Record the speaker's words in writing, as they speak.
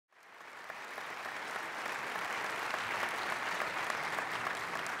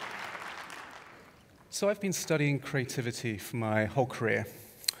So I've been studying creativity for my whole career.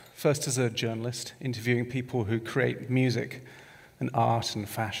 First as a journalist, interviewing people who create music and art and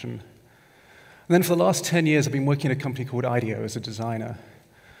fashion. And then for the last 10 years, I've been working at a company called IDEO as a designer.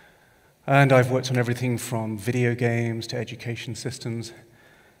 And I've worked on everything from video games to education systems.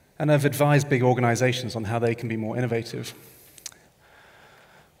 And I've advised big organizations on how they can be more innovative.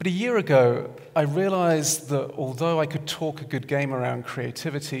 But a year ago, I realized that although I could talk a good game around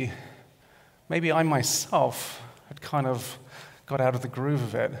creativity, maybe I myself had kind of got out of the groove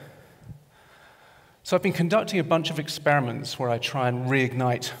of it. So I've been conducting a bunch of experiments where I try and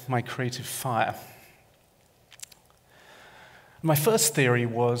reignite my creative fire. My first theory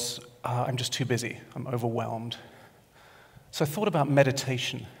was, I'm just too busy, I'm overwhelmed. So I thought about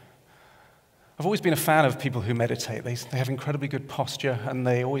meditation. I've always been a fan of people who meditate. They have incredibly good posture, and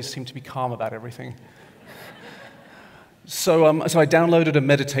they always seem to be calm about everything. So I downloaded a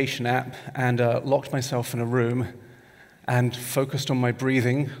meditation app and locked myself in a room and focused on my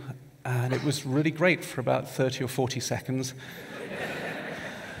breathing, and it was really great for about 30 or 40 seconds.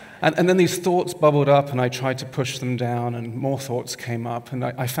 And then these thoughts bubbled up, and I tried to push them down, and more thoughts came up, and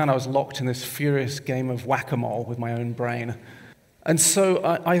I found I was locked in this furious game of whack-a-mole with my own brain. And so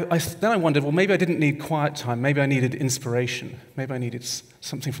then I wondered, well, maybe I didn't need quiet time, maybe I needed inspiration, maybe I needed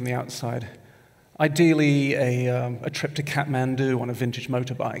something from the outside. Ideally, a trip to Kathmandu on a vintage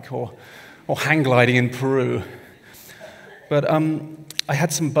motorbike, or hang gliding in Peru. But I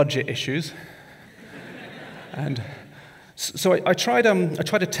had some budget issues, and so I tried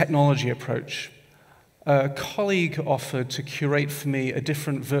a technology approach. A colleague offered to curate for me a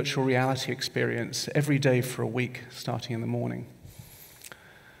different virtual reality experience every day for a week, starting in the morning.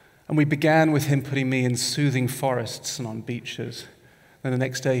 And we began with him putting me in soothing forests and on beaches. Then the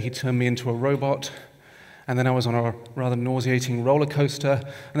next day, he turned me into a robot, and then I was on a rather nauseating roller coaster,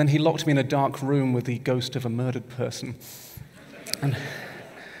 and then he locked me in a dark room with the ghost of a murdered person.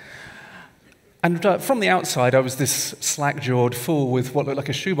 And from the outside, I was this slack-jawed fool with what looked like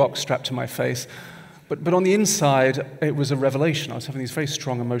a shoebox strapped to my face, but on the inside, it was a revelation. I was having these very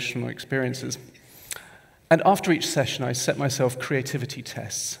strong emotional experiences. And after each session, I set myself creativity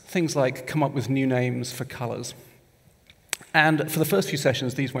tests, things like come up with new names for colors. And for the first few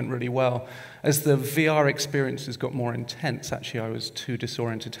sessions, these went really well. As the VR experiences got more intense, actually, I was too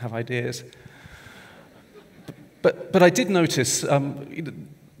disoriented to have ideas. But I did notice,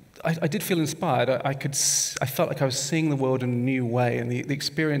 I did feel inspired. I felt like I was seeing the world in a new way, and the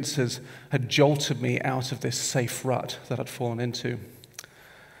experiences had jolted me out of this safe rut that I'd fallen into.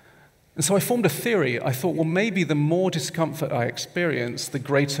 And so I formed a theory. I thought, well, maybe the more discomfort I experience, the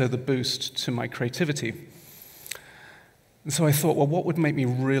greater the boost to my creativity. And so I thought, well, what would make me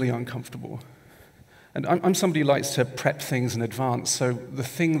really uncomfortable? And I'm somebody who likes to prep things in advance, so the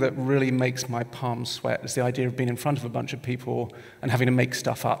thing that really makes my palms sweat is the idea of being in front of a bunch of people and having to make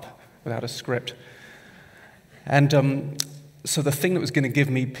stuff up without a script. And so the thing that was going to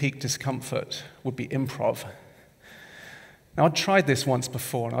give me peak discomfort would be improv. Now, I'd tried this once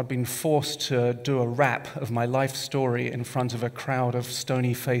before, and I'd been forced to do a rap of my life story in front of a crowd of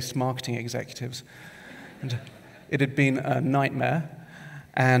stony-faced marketing executives. And it had been a nightmare,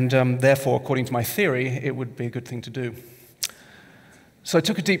 and therefore, according to my theory, it would be a good thing to do. So I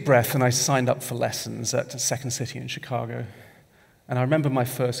took a deep breath, and I signed up for lessons at Second City in Chicago. And I remember my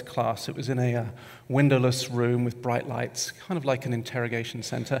first class. It was in a windowless room with bright lights, kind of like an interrogation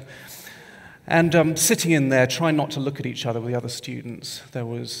center. And sitting in there, trying not to look at each other with the other students. There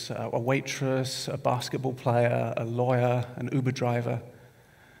was a waitress, a basketball player, a lawyer, an Uber driver.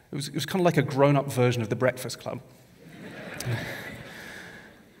 It was kind of like a grown-up version of the Breakfast Club.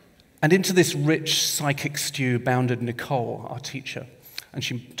 And into this rich psychic stew bounded Nicole, our teacher. And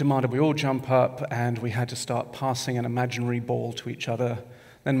she demanded we all jump up, and we had to start passing an imaginary ball to each other,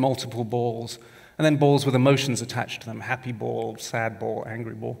 then multiple balls, and then balls with emotions attached to them, happy ball, sad ball,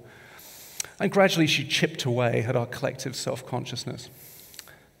 angry ball. And gradually she chipped away at our collective self-consciousness.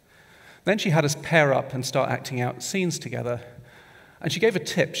 Then she had us pair up and start acting out scenes together. And she gave a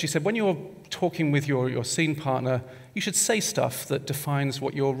tip. She said, when you're talking with your scene partner, you should say stuff that defines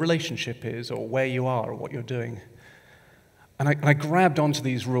what your relationship is or where you are or what you're doing. And I grabbed onto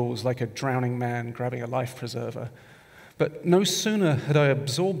these rules like a drowning man grabbing a life preserver. But no sooner had I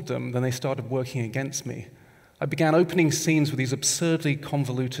absorbed them than they started working against me. I began opening scenes with these absurdly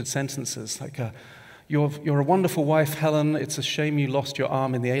convoluted sentences, like, you're a wonderful wife, Helen, it's a shame you lost your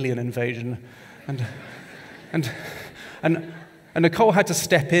arm in the alien invasion. And Nicole had to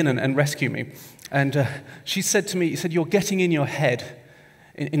step in and rescue me. And she said to me, you're getting in your head.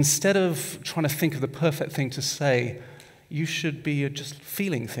 Instead of trying to think of the perfect thing to say, you should be just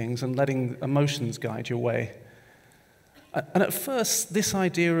feeling things and letting emotions guide your way. And at first, this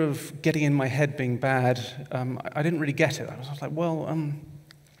idea of getting in my head being bad, I didn't really get it. I was like, well,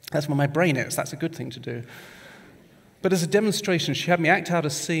 that's where my brain is. That's a good thing to do. But as a demonstration, she had me act out a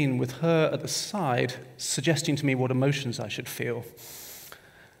scene with her at the side, suggesting to me what emotions I should feel.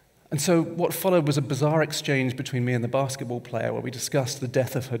 And so what followed was a bizarre exchange between me and the basketball player where we discussed the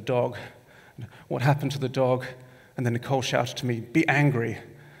death of her dog, what happened to the dog, and then Nicole shouted to me, "Be angry."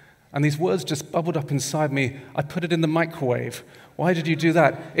 And these words just bubbled up inside me. "I put it in the microwave." "Why did you do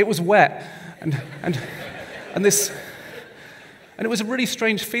that?" "It was wet." And it was a really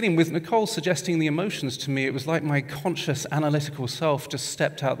strange feeling with Nicole suggesting the emotions to me. It was like my conscious, analytical self just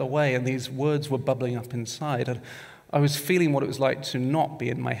stepped out the way and these words were bubbling up inside. And I was feeling what it was like to not be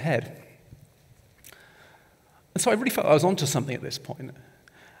in my head. And so I really felt I was onto something at this point.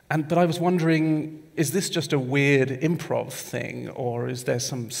 But I was wondering, is this just a weird improv thing, or is there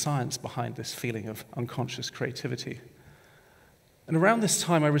some science behind this feeling of unconscious creativity? And around this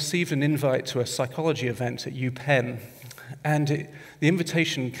time, I received an invite to a psychology event at UPenn, and the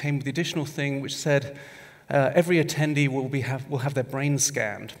invitation came with the additional thing which said, every attendee will have their brain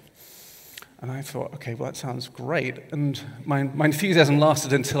scanned. And I thought, okay, well, that sounds great. And my enthusiasm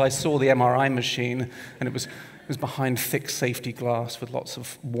lasted until I saw the MRI machine, and it was behind thick safety glass with lots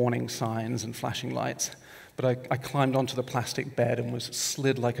of warning signs and flashing lights. But I climbed onto the plastic bed and was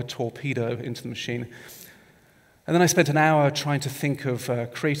slid like a torpedo into the machine. And then I spent an hour trying to think of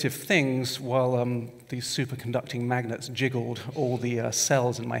creative things while these superconducting magnets jiggled all the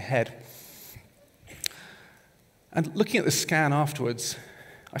cells in my head. And looking at the scan afterwards,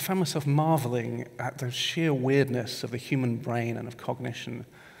 I found myself marveling at the sheer weirdness of the human brain and of cognition.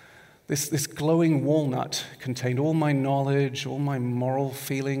 This glowing walnut contained all my knowledge, all my moral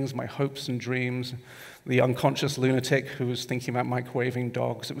feelings, my hopes and dreams, the unconscious lunatic who was thinking about microwaving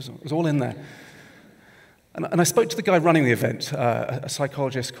dogs. It was all in there. And I spoke to the guy running the event, a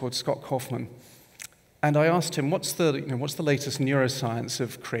psychologist called Scott Kaufman, and I asked him, what's the latest neuroscience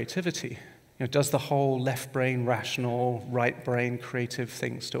of creativity? Does the whole left brain rational, right brain creative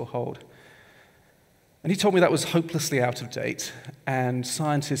thing still hold? And he told me that was hopelessly out of date, and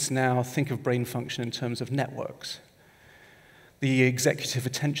scientists now think of brain function in terms of networks. The executive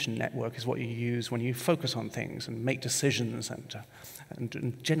attention network is what you use when you focus on things and make decisions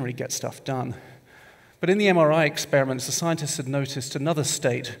and generally get stuff done. But in the MRI experiments, the scientists had noticed another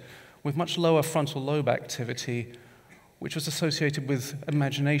state with much lower frontal lobe activity, which was associated with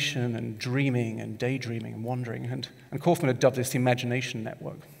imagination and dreaming and daydreaming and wandering. And Kaufman had dubbed this the imagination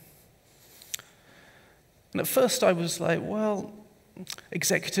network. And at first I was like, well,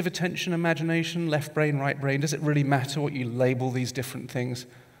 executive attention, imagination, left brain, right brain, does it really matter what you label these different things?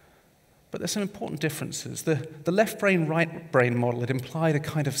 But there's some important differences. The left brain, right brain model, it implied a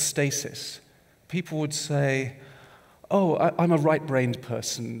kind of stasis. People would say, oh, I'm a right-brained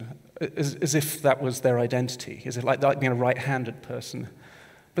person, as if that was their identity. Is it like being a right-handed person?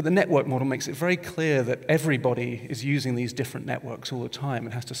 But the network model makes it very clear that everybody is using these different networks all the time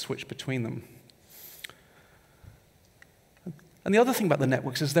and has to switch between them. And the other thing about the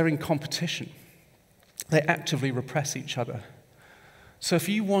networks is they're in competition. They actively repress each other. So if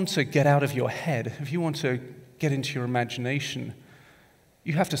you want to get out of your head, if you want to get into your imagination,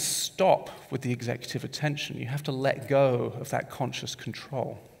 you have to stop with the executive attention. You have to let go of that conscious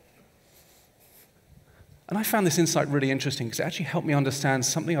control. And I found this insight really interesting because it actually helped me understand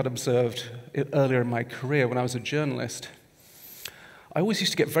something I'd observed earlier in my career when I was a journalist. I always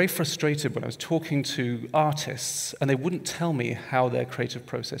used to get very frustrated when I was talking to artists and they wouldn't tell me how their creative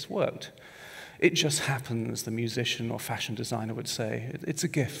process worked. It just happens, the musician or fashion designer would say. It's a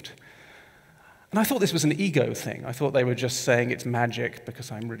gift. And I thought this was an ego thing. I thought they were just saying it's magic because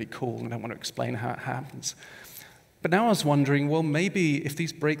I'm really cool and I don't want to explain how it happens. But now I was wondering, well, maybe if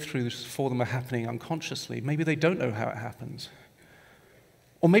these breakthroughs for them are happening unconsciously, maybe they don't know how it happens.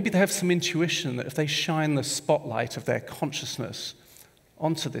 Or maybe they have some intuition that if they shine the spotlight of their consciousness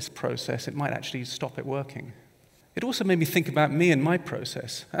onto this process, it might actually stop it working. It also made me think about me and my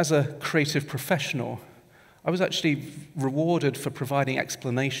process. As a creative professional, I was actually rewarded for providing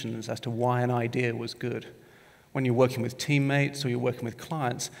explanations as to why an idea was good. When you're working with teammates or you're working with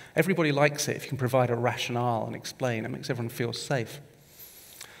clients, everybody likes it if you can provide a rationale and explain. It makes everyone feel safe.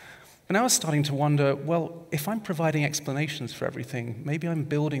 But now I was starting to wonder, well, if I'm providing explanations for everything, maybe I'm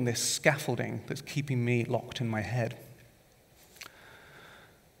building this scaffolding that's keeping me locked in my head.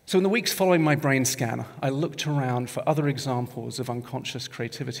 So in the weeks following my brain scan, I looked around for other examples of unconscious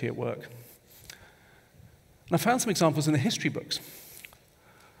creativity at work. And I found some examples in the history books.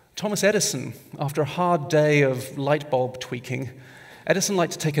 Thomas Edison, after a hard day of light bulb tweaking, Edison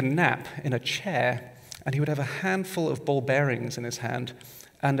liked to take a nap in a chair, and he would have a handful of ball bearings in his hand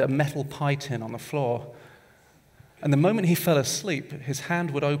and a metal pie tin on the floor. And the moment he fell asleep, his hand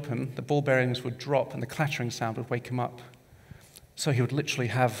would open, the ball bearings would drop, and the clattering sound would wake him up. So he would literally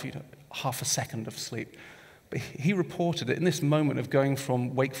have half a second of sleep. But he reported that in this moment of going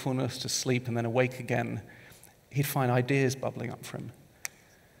from wakefulness to sleep and then awake again, he'd find ideas bubbling up for him.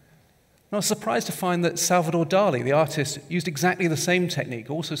 And I was surprised to find that Salvador Dali, the artist, used exactly the same technique,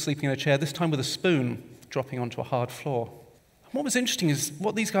 also sleeping in a chair, this time with a spoon dropping onto a hard floor. And what was interesting is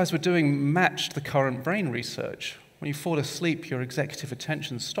what these guys were doing matched the current brain research. When you fall asleep, your executive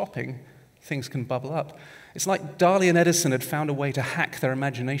attention's stopping, things can bubble up. It's like Dali and Edison had found a way to hack their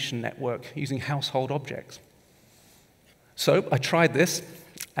imagination network using household objects. So I tried this,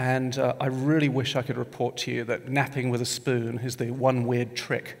 and I really wish I could report to you that napping with a spoon is the one weird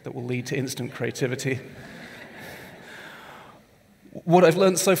trick that will lead to instant creativity. What I've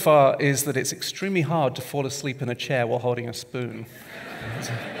learned so far is that it's extremely hard to fall asleep in a chair while holding a spoon.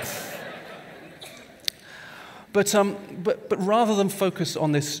 But rather than focus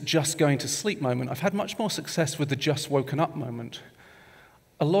on this just going to sleep moment, I've had much more success with the just woken up moment.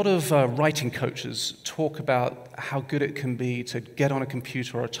 A lot of writing coaches talk about how good it can be to get on a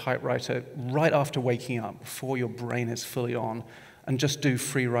computer or a typewriter right after waking up, before your brain is fully on, and just do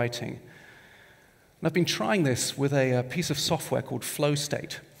free writing. And I've been trying this with a piece of software called Flow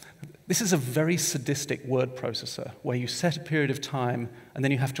State. This is a very sadistic word processor where you set a period of time and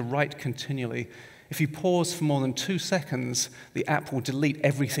then you have to write continually. If you pause for more than 2 seconds, the app will delete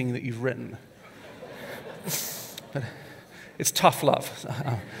everything that you've written. But it's tough love.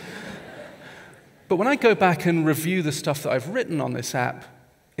 But when I go back and review the stuff that I've written on this app,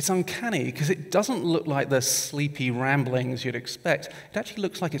 it's uncanny because it doesn't look like the sleepy ramblings you'd expect. It actually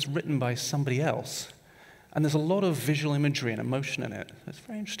looks like it's written by somebody else. And there's a lot of visual imagery and emotion in it. It's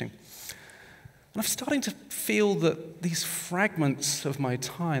very interesting. And I'm starting to feel that these fragments of my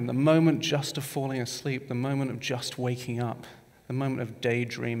time, the moment just of falling asleep, the moment of just waking up, the moment of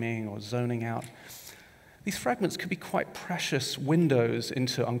daydreaming or zoning out, these fragments could be quite precious windows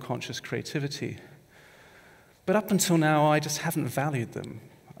into unconscious creativity. But up until now, I just haven't valued them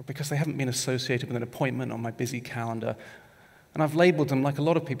because they haven't been associated with an appointment on my busy calendar. And I've labeled them, like a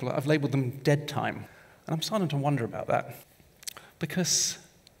lot of people, I've labeled them dead time. And I'm starting to wonder about that because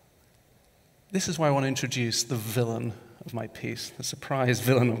this is why I want to introduce the villain of my piece, the surprise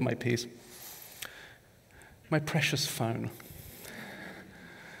villain of my piece. My precious phone.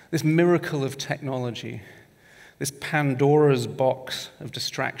 This miracle of technology, this Pandora's box of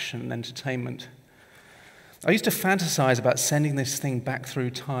distraction and entertainment. I used to fantasize about sending this thing back through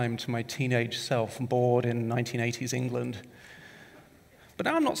time to my teenage self, bored in 1980s England. But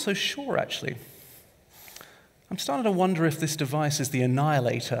now I'm not so sure, actually. I'm starting to wonder if this device is the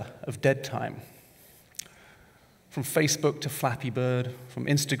annihilator of dead time. From Facebook to Flappy Bird, from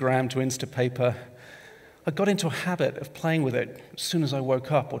Instagram to Instapaper, I got into a habit of playing with it as soon as I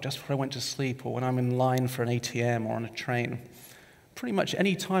woke up or just before I went to sleep or when I'm in line for an ATM or on a train. Pretty much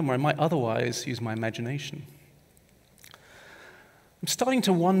any time where I might otherwise use my imagination. I'm starting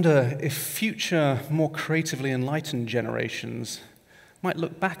to wonder if future, more creatively enlightened generations might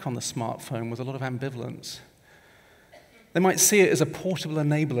look back on the smartphone with a lot of ambivalence. They might see it as a portable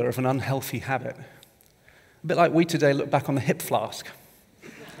enabler of an unhealthy habit. A bit like we today look back on the hip flask.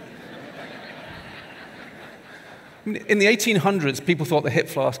 In the 1800s, people thought the hip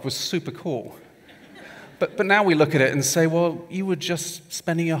flask was super cool. But now we look at it and say, well, you were just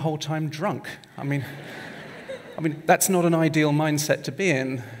spending your whole time drunk. I mean, that's not an ideal mindset to be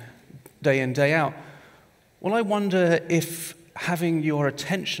in, day out. Well, I wonder if having your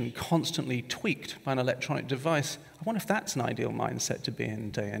attention constantly tweaked by an electronic device, I wonder if that's an ideal mindset to be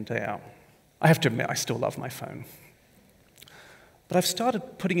in, day out. I have to admit, I still love my phone. But I've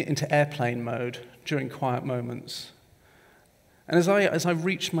started putting it into airplane mode during quiet moments. And as I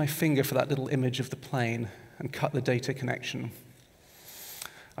reach my finger for that little image of the plane and cut the data connection,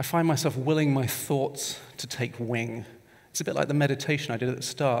 I find myself willing my thoughts to take wing. It's a bit like the meditation I did at the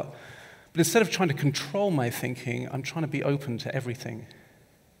start. But instead of trying to control my thinking, I'm trying to be open to everything.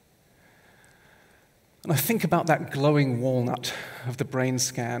 And I think about that glowing walnut of the brain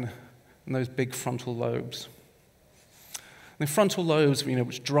scan and those big frontal lobes. And the frontal lobes,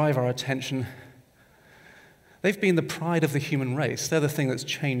 which drive our attention, they've been the pride of the human race. They're the thing that's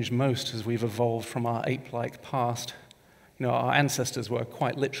changed most as we've evolved from our ape-like past. Our ancestors were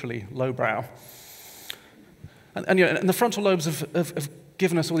quite literally lowbrow. And the frontal lobes have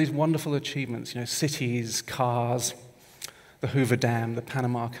given us all these wonderful achievements, cities, cars. the Hoover Dam, the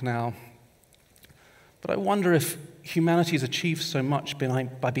Panama Canal. But I wonder if humanity has achieved so much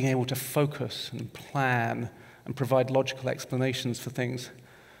by being able to focus and plan and provide logical explanations for things.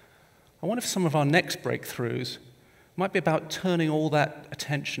 I wonder if some of our next breakthroughs might be about turning all that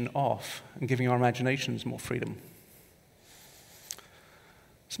attention off and giving our imaginations more freedom.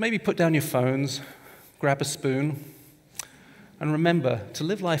 So maybe put down your phones, grab a spoon, and remember, to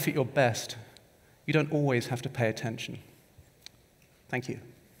live life at your best, you don't always have to pay attention. Thank you.